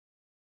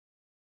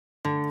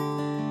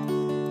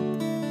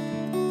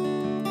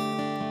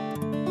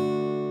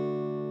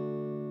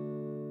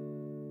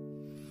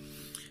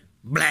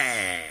Blah!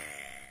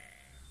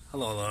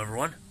 Hello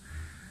everyone.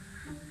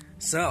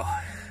 So,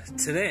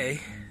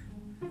 today,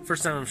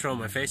 first time I'm showing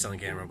my face on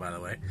camera, by the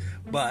way,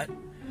 but,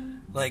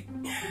 like,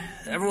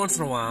 every once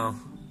in a while,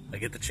 I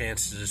get the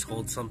chance to just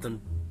hold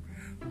something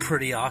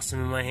pretty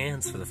awesome in my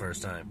hands for the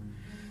first time.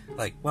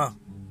 Like, well,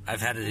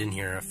 I've had it in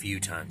here a few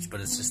times,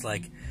 but it's just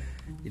like,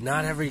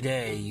 not every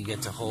day you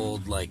get to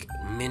hold, like,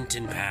 mint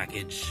in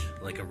package,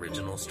 like,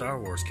 original Star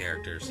Wars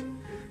characters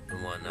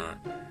and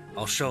whatnot.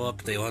 I'll show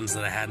up the ones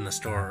that I had in the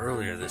store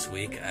earlier this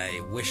week.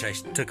 I wish I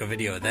took a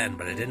video then,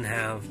 but I didn't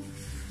have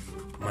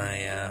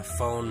my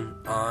phone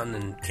on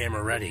and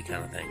camera ready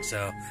kind of thing.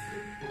 So,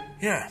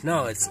 yeah,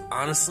 no, it's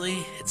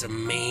honestly, it's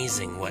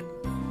amazing what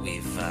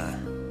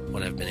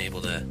I've been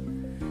able to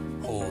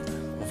hold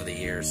over the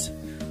years.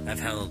 I've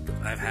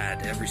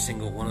had every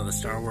single one of the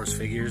Star Wars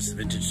figures,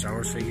 vintage Star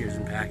Wars figures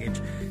in package,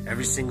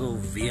 every single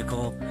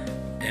vehicle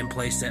and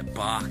playset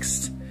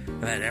boxed.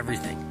 I've had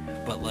everything,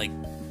 but like,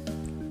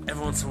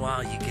 every once in a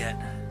while you get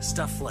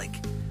stuff like,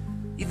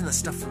 even the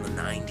stuff from the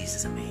 90s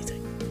is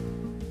amazing.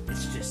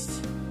 It's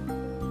just,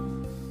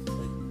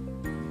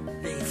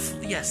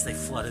 like, yes, they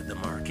flooded the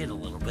market a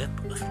little bit,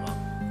 well,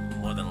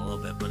 more than a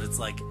little bit, but it's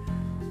like,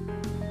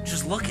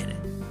 just look at it.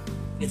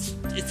 It's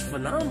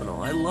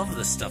phenomenal. I love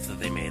the stuff that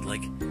they made,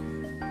 like,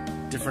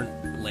 different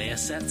Leia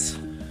sets.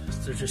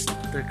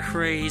 They're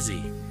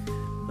crazy.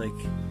 Like,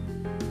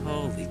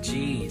 holy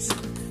jeez.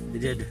 They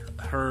did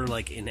her,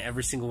 like, in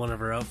every single one of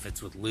her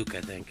outfits with Luke,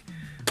 I think.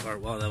 Or,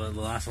 well, the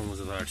last one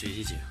was with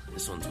R2-D2.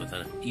 This one's with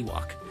an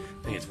Ewok.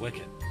 I think it's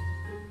Wicket.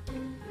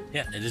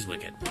 Yeah, it is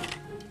Wicket.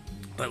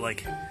 But,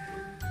 like,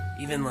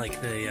 even,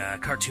 like, the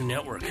Cartoon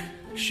Network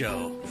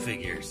show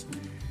figures,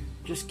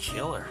 just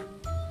killer.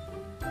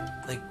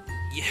 Like,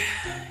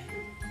 yeah,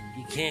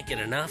 you can't get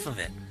enough of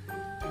it.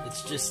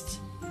 It's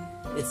just,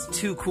 it's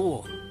too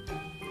cool.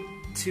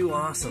 Too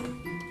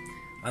awesome.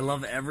 I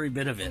love every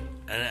bit of it.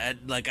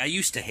 And I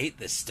used to hate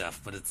this stuff,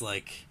 but it's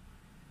like,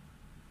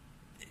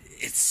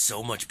 it's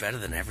so much better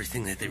than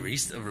everything that they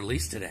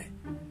released today.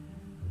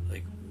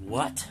 Like,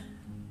 what?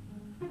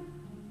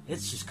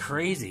 It's just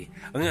crazy.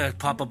 I'm gonna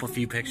pop up a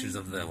few pictures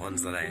of the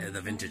ones that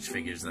the vintage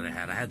figures that I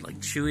had. I had like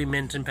Chewie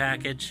mint in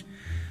package.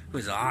 It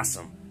was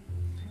awesome.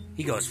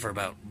 He goes for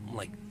about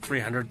like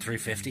 300,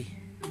 350.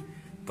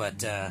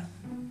 But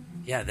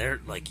yeah, they're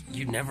like,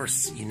 you never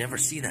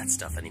see that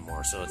stuff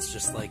anymore. So it's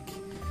just like,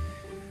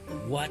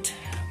 what?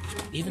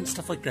 Even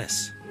stuff like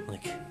this,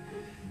 like,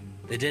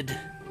 they did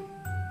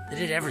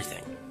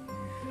everything.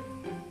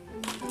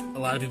 A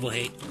lot of people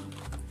hate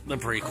the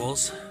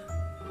prequels,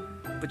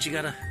 but you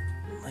gotta,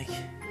 like,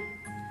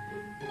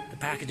 the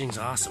packaging's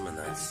awesome in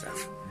that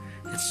stuff.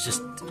 It's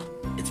just,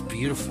 it's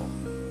beautiful.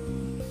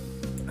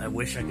 I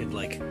wish I could,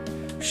 like,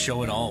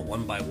 show it all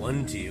one by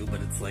one to you,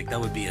 but it's like, that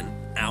would be an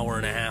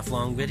hour-and-a-half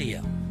long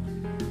video.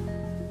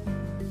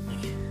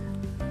 Like,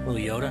 little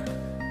Yoda,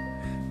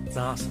 it's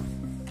awesome.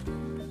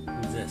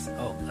 Who's this?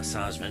 Oh,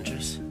 Asajj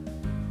Ventress.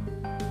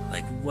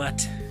 Like,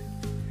 what?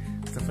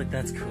 Stuff like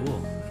that's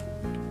cool.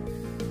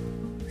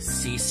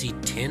 CC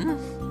Tin?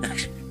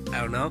 Actually,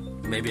 I don't know.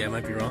 Maybe I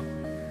might be wrong.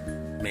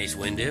 Mace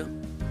Windu?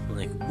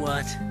 Like,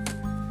 what?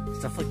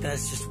 Stuff like that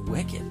is just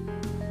wicked.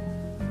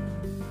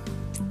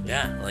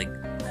 Yeah, like,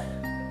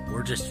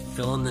 we're just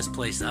filling this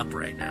place up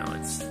right now.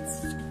 It's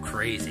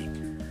crazy.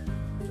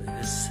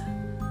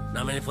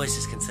 Not many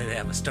places can say they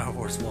have a Star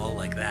Wars wall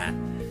like that.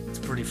 It's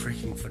pretty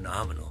freaking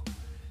phenomenal.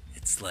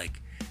 It's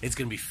like, it's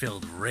gonna be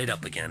filled right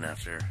up again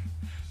after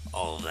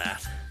all of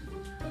that.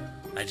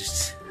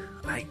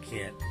 I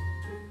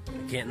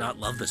can't not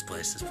love this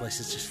place. This place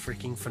is just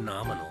freaking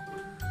phenomenal.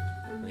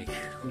 Like,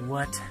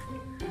 what?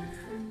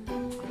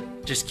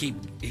 It just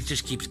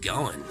keeps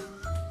going.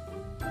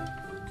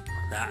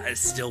 That is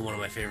still one of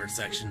my favorite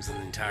sections in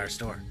the entire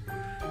store.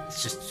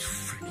 It's just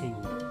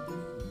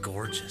freaking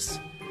gorgeous.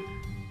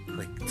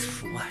 Like,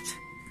 what?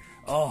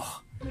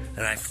 Oh,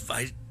 and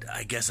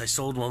I guess I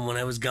sold one when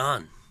I was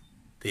gone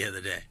the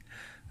other day.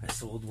 I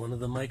sold one of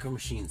the Micro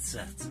Machines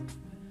sets.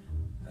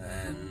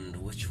 And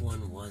which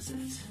one was it?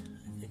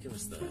 I think it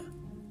was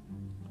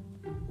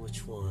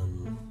which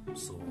one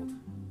sold?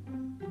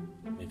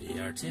 Maybe the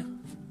R2?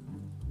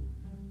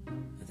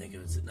 I think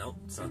it was, no,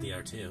 it's not the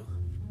R2.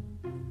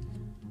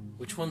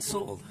 Which one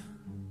sold?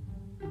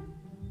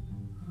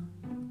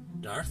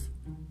 Darth?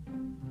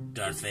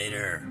 Darth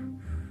Vader.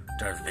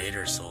 Darth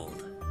Vader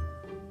sold.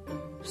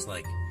 It's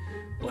like,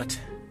 what?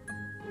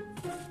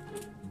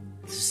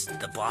 It's just,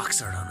 the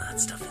box art on that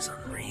stuff is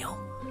unreal.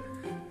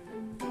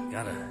 You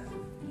gotta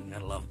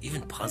love,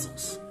 even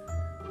puzzles.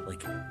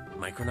 Like,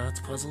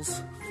 Micronauts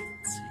puzzles.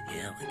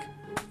 Yeah, like,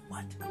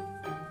 what?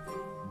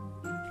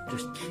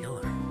 Just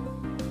killer.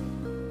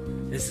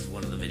 This is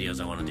one of the videos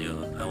I want to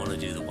do. I want to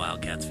do the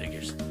Wildcats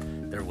figures.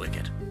 They're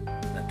wicked.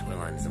 That toy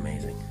line is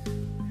amazing.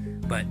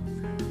 But,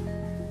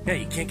 yeah,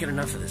 you can't get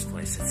enough of this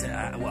place. It's,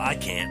 well, I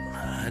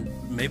can't.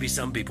 Maybe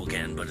some people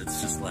can, but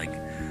it's just like,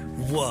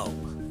 whoa.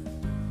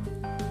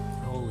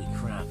 Holy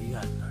crap. You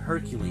got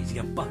Hercules.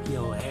 You got Bucky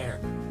O'Hare.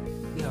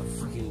 You got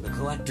freaking the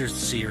Collector's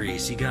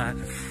Series. You got,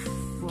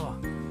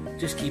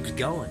 just keeps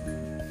going.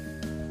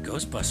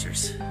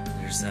 Ghostbusters.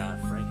 There's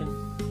Franken.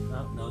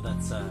 Oh, no,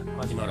 that's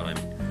Quasimodo. I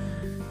mean.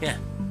 Yeah.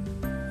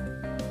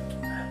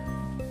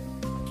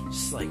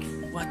 Just like,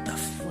 what the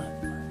flip?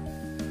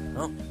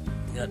 Oh,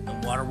 you got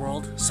the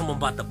Waterworld. Someone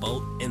bought the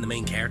boat and the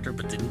main character,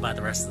 but didn't buy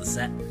the rest of the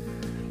set.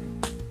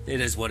 It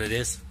is what it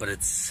is, but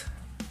it's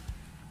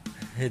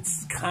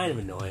kind of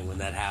annoying when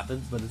that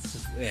happens, but it's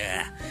just,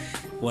 yeah,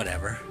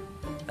 whatever.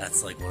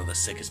 That's like one of the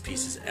sickest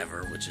pieces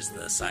ever, which is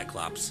the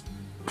Cyclops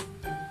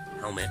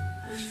helmet.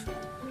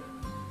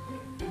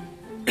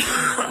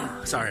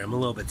 Sorry, I'm a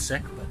little bit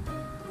sick, but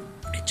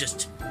it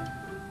just,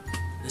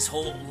 this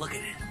whole, look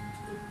at it.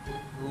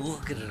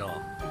 Look at it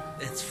all.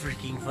 It's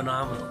freaking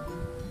phenomenal.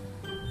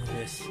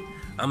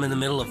 I'm in the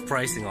middle of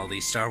pricing all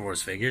these Star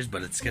Wars figures,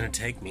 but it's going to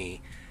take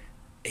me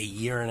a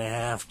year and a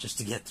half just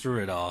to get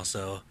through it all,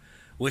 so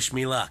wish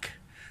me luck.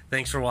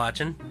 Thanks for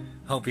watching.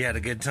 Hope you had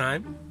a good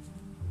time.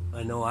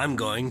 I know I'm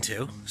going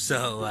to.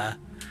 So,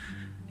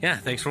 yeah,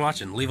 thanks for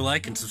watching. Leave a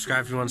like and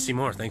subscribe if you want to see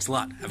more. Thanks a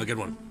lot. Have a good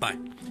one. Bye.